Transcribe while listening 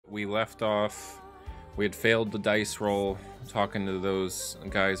we left off, we had failed the dice roll talking to those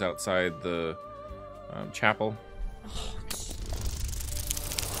guys outside the chapel.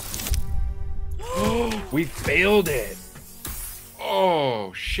 We failed it.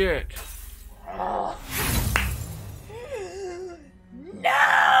 Oh shit.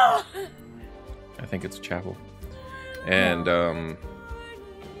 No. I think it's a chapel. And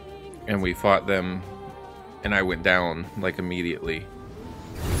we fought them, and I went down like immediately.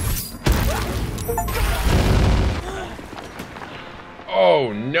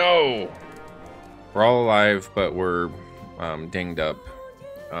 Oh no! We're all alive, but we're dinged up.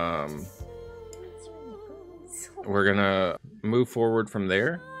 We're gonna move forward from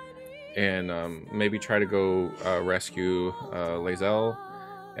there, and maybe try to go rescue Lae'zel,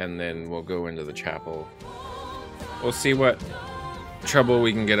 and then we'll go into the chapel. We'll see what trouble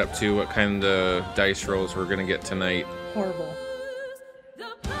we can get up to, what kind of dice rolls we're gonna get tonight. Horrible.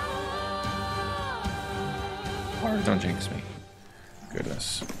 Horrible. Don't jinx me.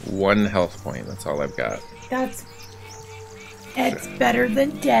 Goodness. 1 health point, that's all I've got. It's better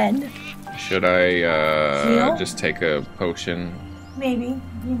than dead. Should I Heal? just take a potion? Maybe,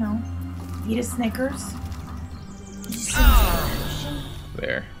 you know. Eat a Snickers.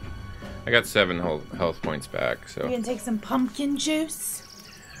 There. I got 7 health points back, so. You can take some pumpkin juice.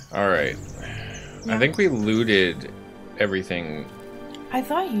 Alright. Yeah. I think we looted everything, I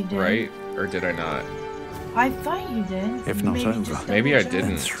thought you did. right? Or did I not? I thought you did. If not over. just Maybe I double check.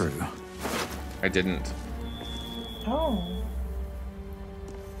 didn't. Through. I didn't. Oh.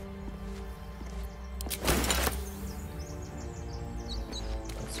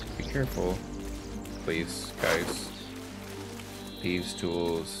 Let's be careful. Please, guys. Thieves'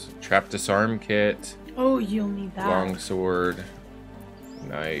 tools. Trap disarm kit. Oh, you'll need that. Long sword.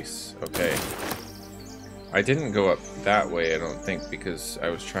 Nice. Okay. I didn't go up that way, I don't think, because I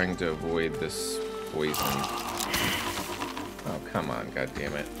was trying to avoid this poison. Oh, come on,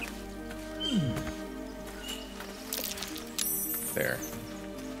 goddammit. There.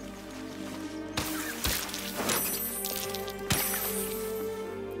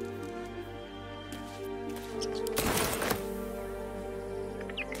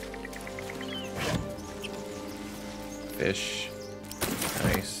 Fish.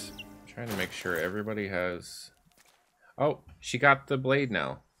 Nice. Trying to make sure everybody has... Oh, she got the blade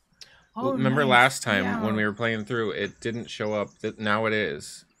now. Oh, Remember nice. last time Yeah. when we were playing through, it didn't show up. Now it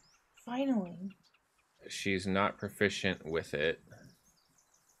is. Finally. She's not proficient with it.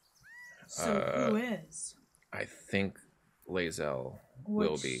 So who is? I think Lae'zel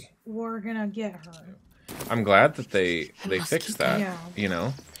will be. We're gonna get her. I'm glad that they fixed that. Yeah. You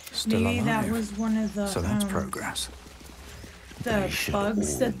know? Still Maybe that alive. was one of the So that's progress. the Should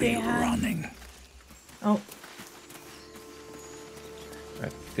bugs all that they be had. running. Oh, I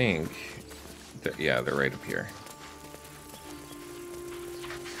think. Yeah, they're right up here.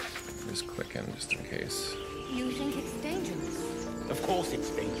 Just click in just in case. You think it's dangerous? Of course it's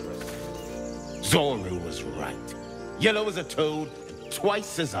dangerous. Zoru was right. Yellow as a toad, and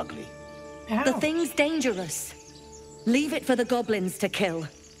twice as ugly. ow. The thing's dangerous. Leave it for the goblins to kill.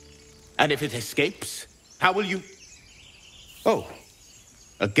 And if it escapes, how will you... Oh,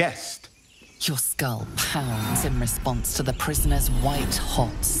 a guest. Your skull pounds in response to the prisoner's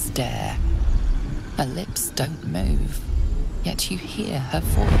white-hot stare. Her lips don't move, yet you hear her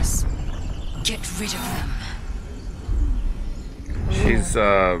voice. Get rid of them.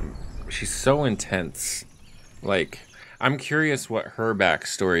 She's so intense. Like, I'm curious what her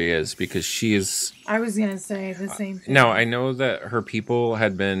backstory is, because she is... I was gonna say the same thing. No, I know that her people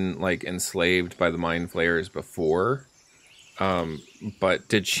had been, like, enslaved by the mind flayers before. But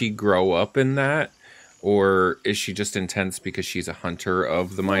did she grow up in that? Or is she just intense because she's a hunter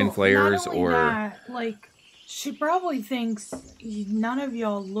of the mind flayers? Not only Or that, like, she probably thinks none of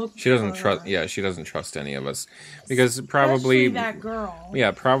y'all look. she doesn't for trust... her. Yeah, she doesn't trust any of us. Because probably... Especially that girl. Yeah,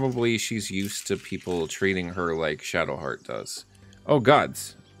 probably she's used to people treating her like Shadowheart does. Oh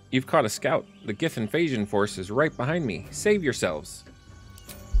gods, you've caught a scout. The Gith invasion force is right behind me. Save yourselves.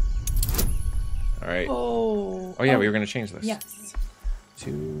 Alright. Oh. Oh yeah, we were going to change this. Yes.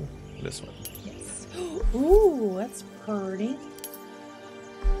 To this one. Yes. Ooh, that's pretty.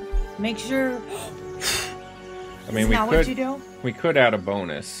 Make sure. I mean, Isn't that what you do? we could add a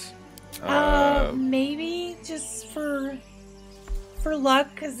bonus. Maybe just for luck,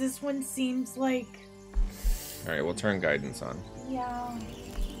 because this one seems like. Alright, we'll turn guidance on. Yeah.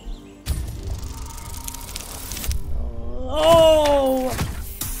 Oh!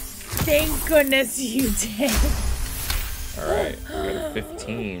 Thank goodness you did. Alright, we got a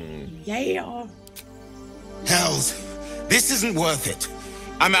 15. Yeah. Hells, this isn't worth it.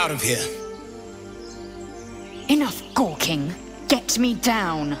 I'm out of here. Enough gawking. Get me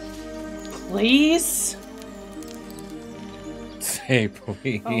down. Please? Say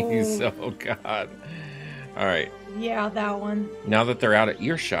please. Oh God. All right. Yeah, that one. Now that they're out of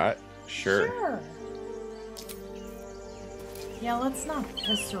earshot, sure. Yeah, let's not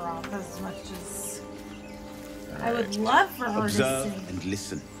piss her off as much as All I right. would love for her Observe to see. and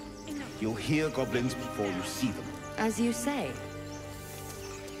listen. You'll hear goblins before you see them. As you say.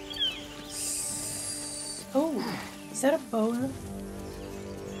 Oh, is that a bow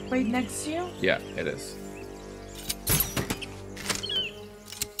right next to you? Yeah, it is.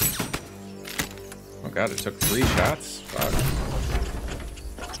 Oh God, it took 3 shots. Fuck.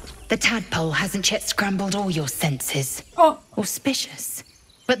 The tadpole hasn't yet scrambled all your senses. Oh, Auspicious.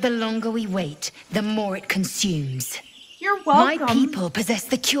 But the longer we wait, the more it consumes. you're welcome. My people possess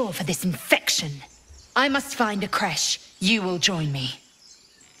the cure for this infection. I must find a creche. You will join me.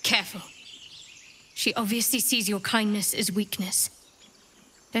 Careful. She obviously sees your kindness as weakness.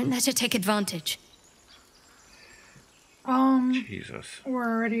 Don't let her take advantage. Jesus. We're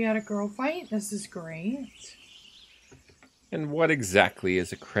already at a girl fight. This is great. And what exactly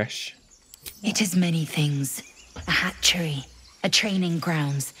is a creche? It is many things. A hatchery, a training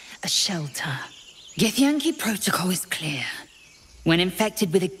grounds, a shelter. Githyanki protocol is clear. When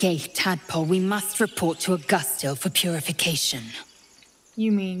infected with a gay tadpole, we must report to Augustil for purification.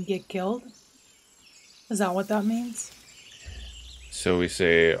 You mean get killed? Is that what that means? So we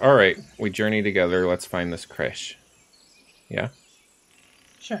say, all right, we journey together. Let's find this creche. Yeah?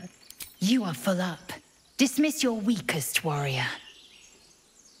 Sure. You are full up. Dismiss your weakest warrior.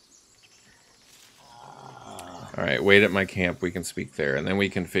 All right, wait at my camp. We can speak there, and then we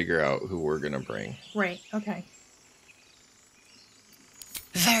can figure out who we're going to bring. Right, okay.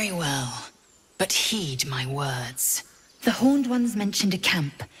 Very well. But heed my words. The Horned Ones mentioned a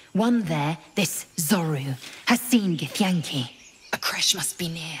camp. One there, this Zoru, has seen Githyanki. A creche must be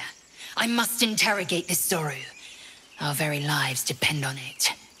near. I must interrogate this Zoru. Our very lives depend on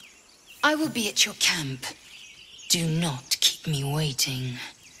it. I will be at your camp. Do not keep me waiting.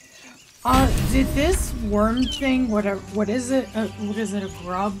 Did this worm thing, whatever, what is it, a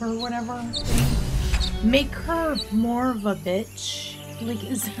grub or whatever thing, make her more of a bitch? Like,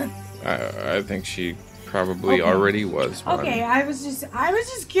 is it... I think she probably already was one. Okay, I was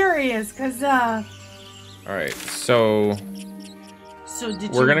just curious, cause, All right, so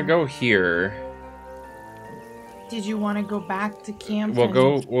did we're gonna go here. Did you want to go back to camp?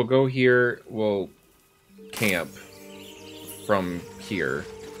 We'll go here. We'll camp from here,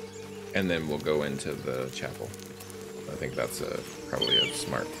 and then we'll go into the chapel. I think that's probably a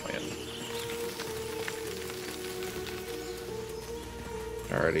smart plan.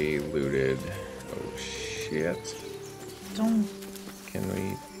 Already looted. Oh shit! Don't. Can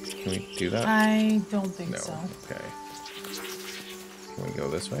we do that? I don't think No. so. Okay. Can we go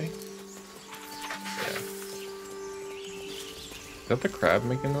this way? Yeah. Is that the crab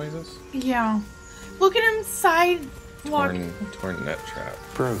making noises? Yeah. Look at him sidewalk. Torn net trap.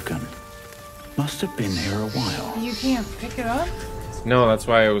 Broken. Must have been here a while. You can't pick it up? No, that's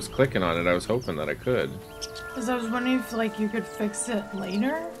why I was clicking on it. I was hoping that I could. Because I was wondering if, like, you could fix it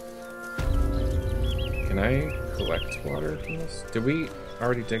later? Can I collect water from this? Did we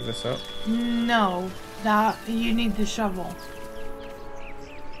already dig this up? No. You need the shovel.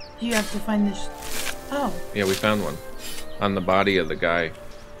 You have to find the... Oh. Yeah, we found one. On the body of the guy.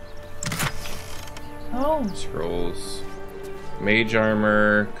 Oh. Scrolls. Mage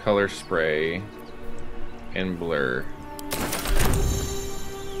armor, color spray, and blur.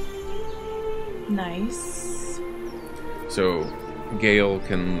 Nice. So, Gale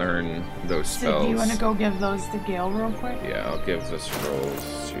can learn those So spells. do you want to go give those to Gale real quick? Yeah, I'll give the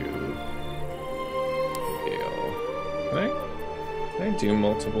scrolls to Gale. Can I do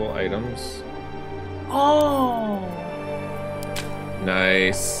multiple items? Oh.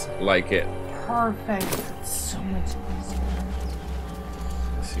 Nice. Like it. Perfect. That's so much easier.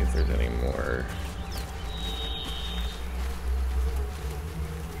 Let's see if there's any more.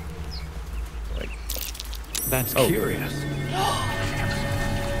 Like, That's Oh. curious.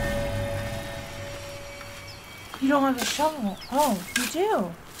 You don't have a shovel. Oh, you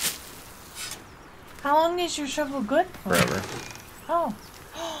do. How long is your shovel good for? forever. Oh.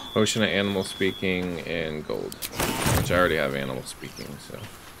 Potion of animal speaking and gold. Which I already have animal speaking, so.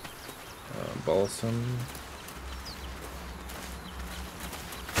 Balsam.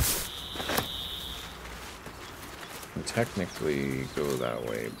 Can technically go that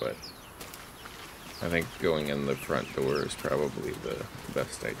way, but I think going in the front door is probably the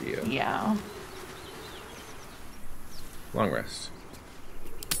best idea. Yeah. Long rest.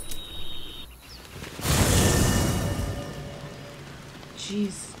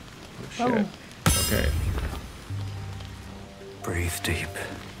 jeez. Oh, shit. Okay. Breathe deep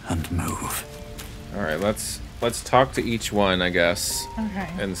and move. All right, let's talk to each one, I guess, Okay.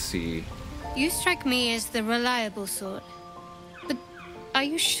 and see. You strike me as the reliable sort. But are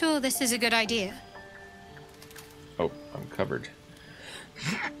you sure this is a good idea? Oh, I'm covered.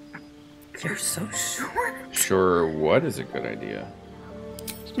 You're so short. Sure, what is a good idea?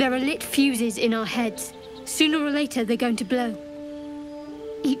 There are lit fuses in our heads. Sooner or later, they're going to blow.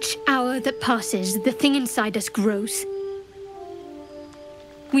 Each hour that passes, the thing inside us grows.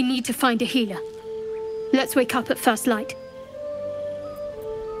 We need to find a healer. Let's wake up at first light.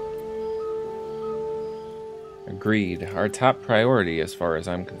 Agreed. Our top priority as far as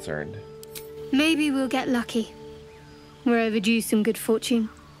I'm concerned. Maybe we'll get lucky. We're overdue some good fortune.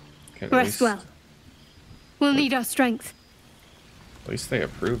 Okay, at Rest least- well. We'll need our strength. At least they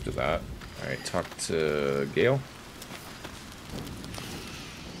approved of that. Alright, talk to Gale.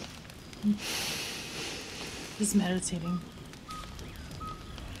 He's meditating.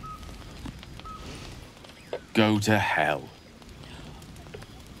 Go to hell.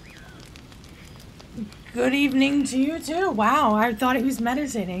 Good evening to you too. Wow, I thought he was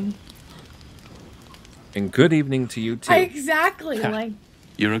meditating. And good evening to you too. Exactly. Like,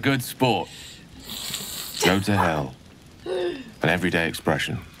 You're a good sport. Go to hell. An everyday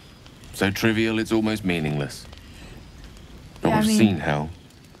expression. So trivial it's almost meaningless. But Yeah, I we've mean- seen hell.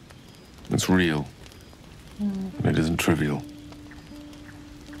 It's real. And it isn't trivial.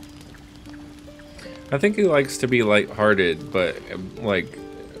 I think he likes to be lighthearted, but like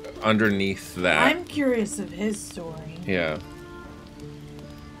underneath that. I'm curious of his story. Yeah.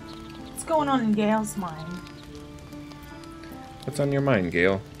 What's going on in Gail's mind? What's on your mind,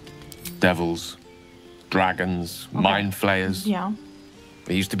 Gale? Devils, dragons, mind flayers. Yeah.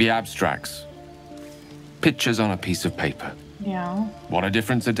 They used to be abstracts. Pictures on a piece of paper. Yeah. What a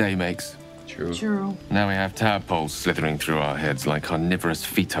difference a day makes. True. True. Now we have tadpoles slithering through our heads like carnivorous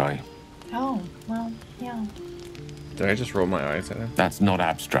feti. Oh, well, yeah. Did I just roll my eyes at him? That's not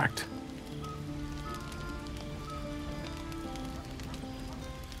abstract.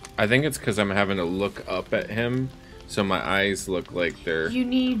 I think it's because I'm having to look up at him, so my eyes look like they're... You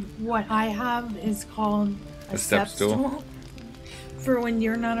need what I have is called a step stool? For when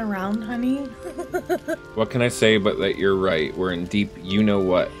you're not around, honey. What can I say but that you're right? We're in deep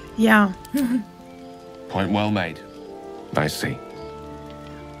you-know-what. Yeah. Point well made. I see.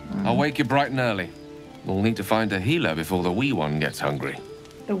 I'll wake you bright and early. We'll need to find a healer before the wee one gets hungry.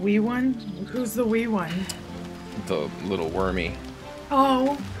 The wee one? Who's the wee one? The little wormy.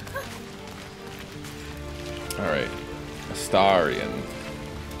 Oh. Alright. Astarian.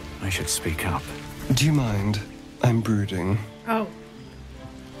 I should speak up. Do you mind? I'm brooding. Oh.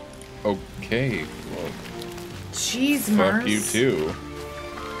 Okay. Well, Jeez, fuck Mars. you too.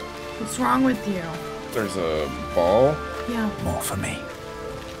 What's wrong with you? There's a ball. Yeah. More for me.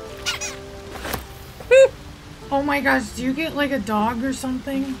 Oh my gosh, do you get like a dog or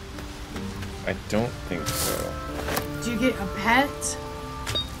something? I don't think so. Do you get a pet?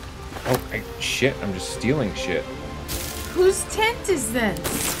 Oh, shit. I'm just stealing shit. Whose tent is this?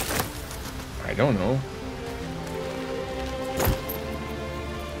 I don't know.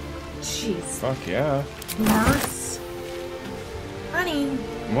 Jeez. Fuck yeah. Mars. Honey.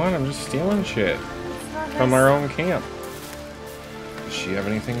 What? I'm just stealing shit It's not from nice. our own camp. Does she have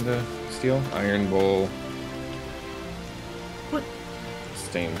anything to steal? Iron bowl. What?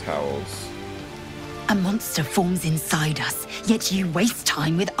 Stained towels. A monster forms inside us, yet you waste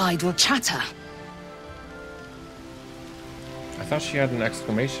time with idle chatter. I thought she had an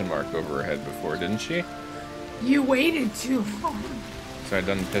exclamation mark over her head before, didn't she? You waited too long. So I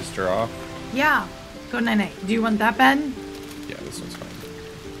done pissed her off? Yeah. Go night-night. Do you want that bed? Yeah, this one's fine.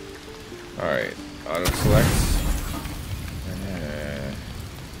 Alright, auto select.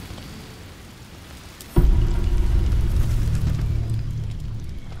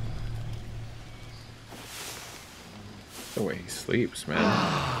 The way he sleeps, man.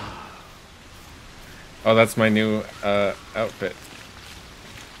 Oh, that's my new outfit.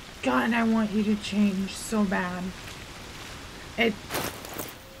 God, I want you to change so bad. It's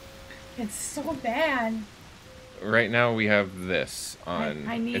so bad. Right now we have this on.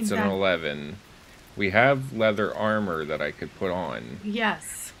 I need it's an that. 11. We have leather armor that I could put on.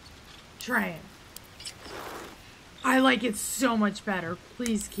 Yes. Try it. I like it so much better.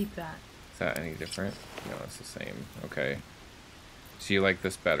 Please keep that. Is that any different? No, it's the same. Okay. So you like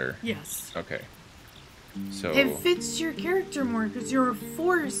this better? Yes. Okay. So. It fits your character more because you're a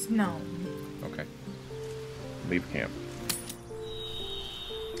forest gnome. Okay. Leave camp.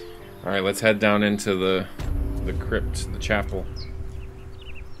 Alright, let's head down into the crypt, the chapel.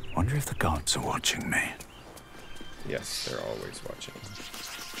 Wonder if the gods are watching me. Yes, they're always watching.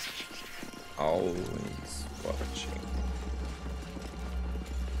 Always watching.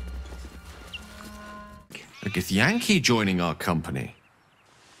 A Githyanki joining our company.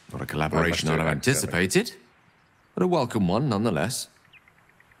 Not a collaboration I'd have anticipated, but a welcome one nonetheless.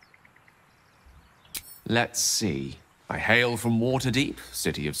 Let's see. I hail from Waterdeep,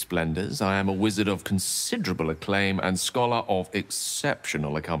 city of splendors. I am a wizard of considerable acclaim and scholar of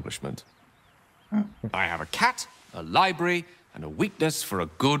exceptional accomplishment. I have a cat, a library, and a weakness for a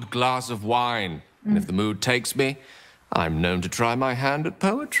good glass of wine. And if the mood takes me, I'm known to try my hand at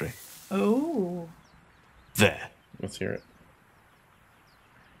poetry. Oh. There. Let's hear it.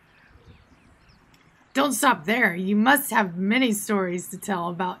 Don't stop there. You must have many stories to tell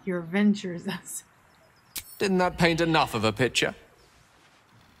about your adventures. Didn't that paint enough of a picture?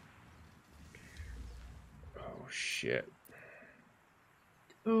 Oh, shit.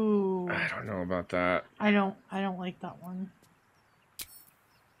 Ooh. I don't know about that. I don't like that one.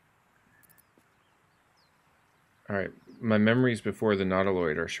 All right. My memories before the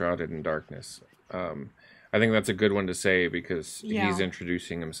Nautiloid are shrouded in darkness. I think that's a good one to say because he's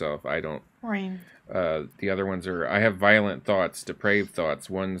introducing himself. I don't. Right. The other ones are, I have violent thoughts, depraved thoughts,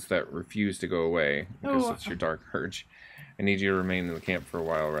 ones that refuse to go away because it's your dark urge. I need you to remain in the camp for a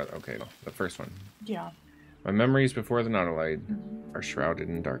while. Okay, the first one. Yeah. My memories before the Nautiloid are shrouded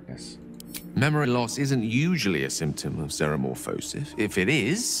in darkness. Memory loss isn't usually a symptom of xenomorphosis. If it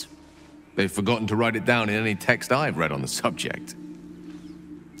is, they've forgotten to write it down in any text I've read on the subject.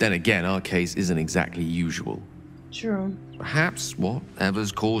 Then again, our case isn't exactly usual. True. Perhaps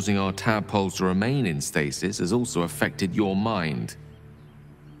whatever's causing our tadpoles to remain in stasis has also affected your mind.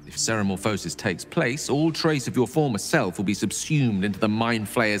 If xenomorphosis takes place, all trace of your former self will be subsumed into the mind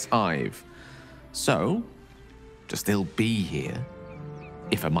flayer's hive. So, to still be here,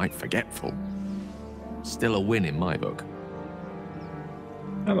 if a mite forgetful, still a win in my book.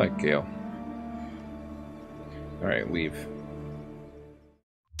 I like Gale. All right, leave.